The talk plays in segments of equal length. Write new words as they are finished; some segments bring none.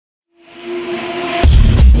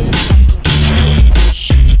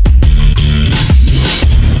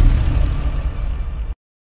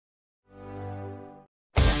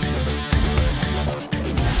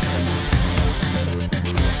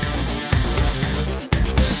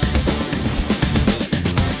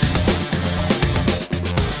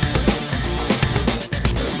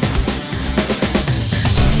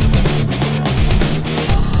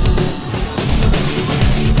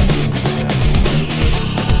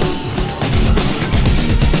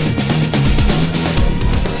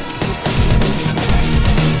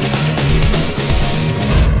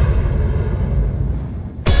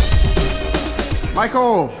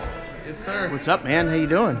Michael! Yes, sir. What's up, man? How you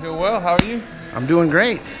doing? Doing well. How are you? I'm doing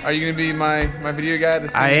great. Are you going to be my video guy to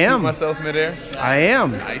see I am. myself midair? I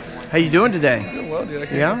am. Nice. How you doing today? Doing well, dude. I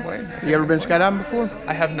can't complain. You ever been skydiving before?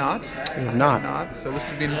 I have not. You have not? I have not, so this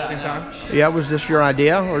should be an interesting time. Yeah, was this your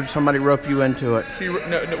idea, or did somebody rope you into it?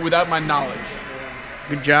 No, without my knowledge.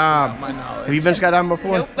 Good job. Without my knowledge. Have you been skydiving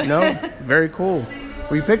before? Nope. No? Very cool.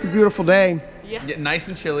 Well, you picked a beautiful day. Yeah, nice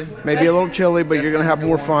and chilly. Maybe a little chilly, but you're going to have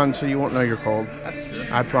more fun, so you won't know you're cold. That's true.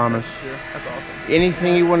 I promise. That's true. That's awesome.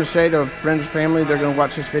 Anything you want to say to friends, family, they're going to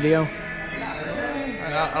watch this video? I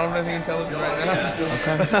don't have anything intelligent right now.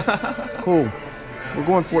 Okay. Cool. We're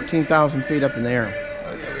going 14,000 feet up in the air.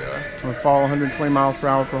 Oh, yeah, we are. I'm going to fall 120 miles per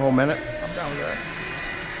hour for a whole minute. I'm down with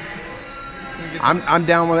that. I'm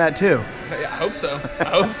down with that, too. Yeah, I hope so. I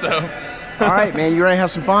hope so. All right, man. You ready to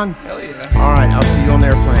have some fun? Hell yeah. All right. I'll see you on the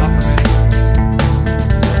airplane. Awesome, man.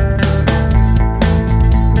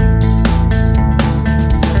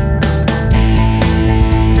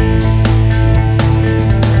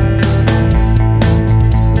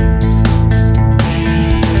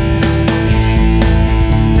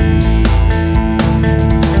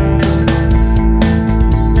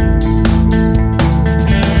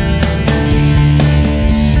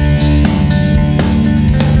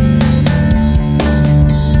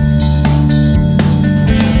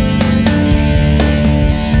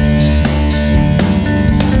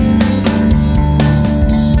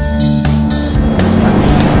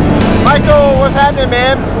 Michael, what's happening,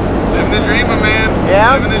 man? Living the dream, my man.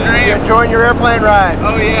 Yeah? Living the dream. You enjoying your airplane ride?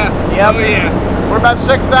 Oh yeah. Yep. Oh yeah. We're about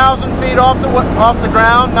 6,000 feet off the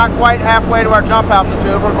ground, not quite halfway to our jump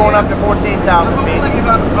altitude. We're going up to 14,000 I'm hoping feet. like if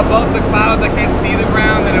I'm above the clouds, I can't see the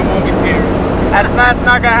ground, then it won't be scary. That's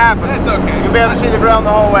not going to happen. That's okay. You'll be able to see the ground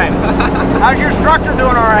the whole way. How's your instructor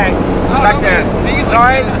doing? All right? Back there. He's All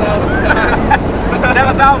right.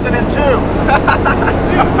 7,000 7,002.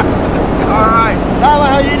 All right. Tyler,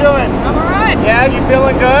 how you doing? I'm alright. Yeah, you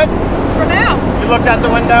feeling good? For now. You looked out the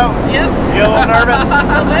window? Yep. You a little nervous? A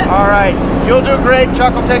little bit. All right. You'll do great.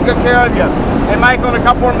 Chuck will take good care of you. Hey, Michael, in a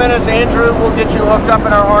couple more minutes, Andrew will get you hooked up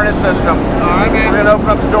in our harness system. All right, man. We're going to open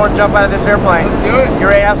up the door and jump out of this airplane. Let's do it. You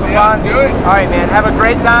ready to have some fun? Let's do it. All right, man. Have a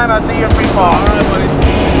great time. I'll see you in free fall. All right, buddy.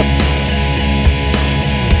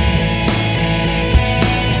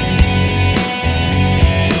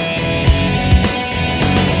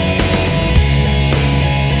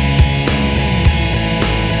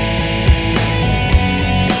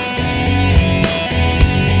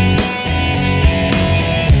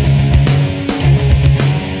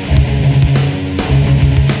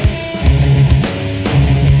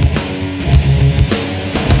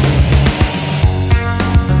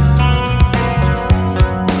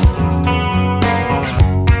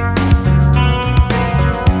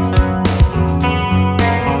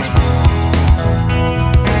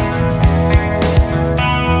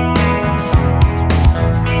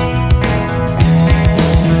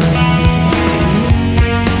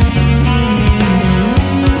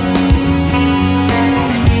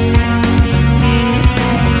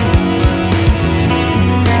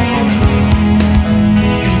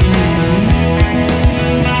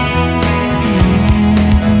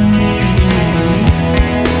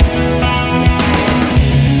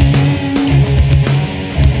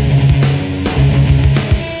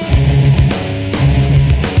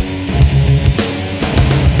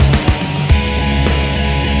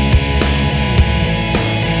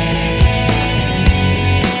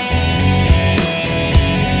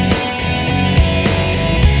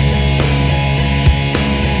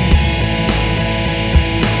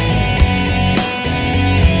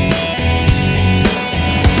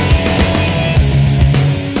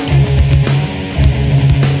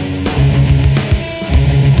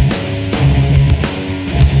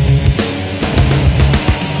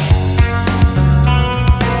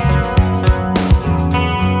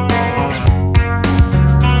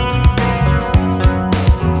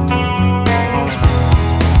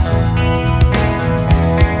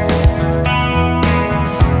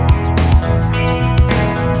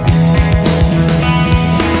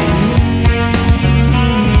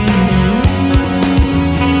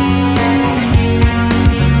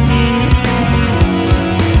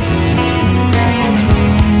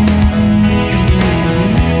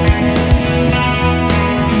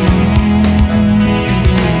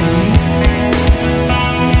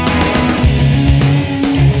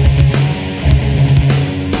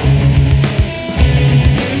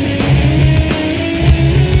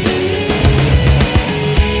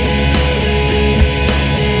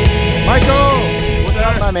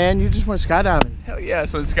 man. You just went skydiving. Hell yeah,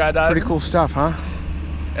 so it's skydiving. Pretty cool stuff, huh?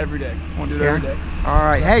 Every day. I want to do it every day. All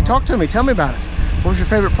right. Hey, talk to me. Tell me about it. What was your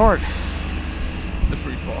favorite part? The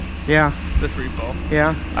free fall. Yeah. The free fall.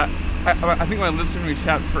 Yeah. I think my lips are gonna be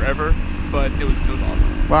chapped forever, but it was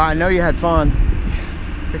awesome. Well, I know you had fun.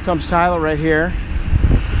 Here comes Tyler right here.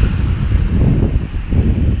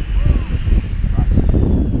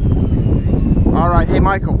 All right, hey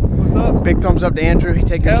Michael. What's up? Big thumbs up to Andrew. He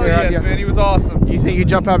taking Hell care yes, of you. man. He was awesome. You think you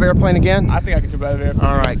jump out of an airplane again? I think I can jump out of an airplane.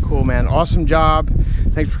 All right, cool, man. Awesome job.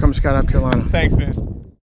 Thanks for coming to Skydiving Carolina. Thanks, man.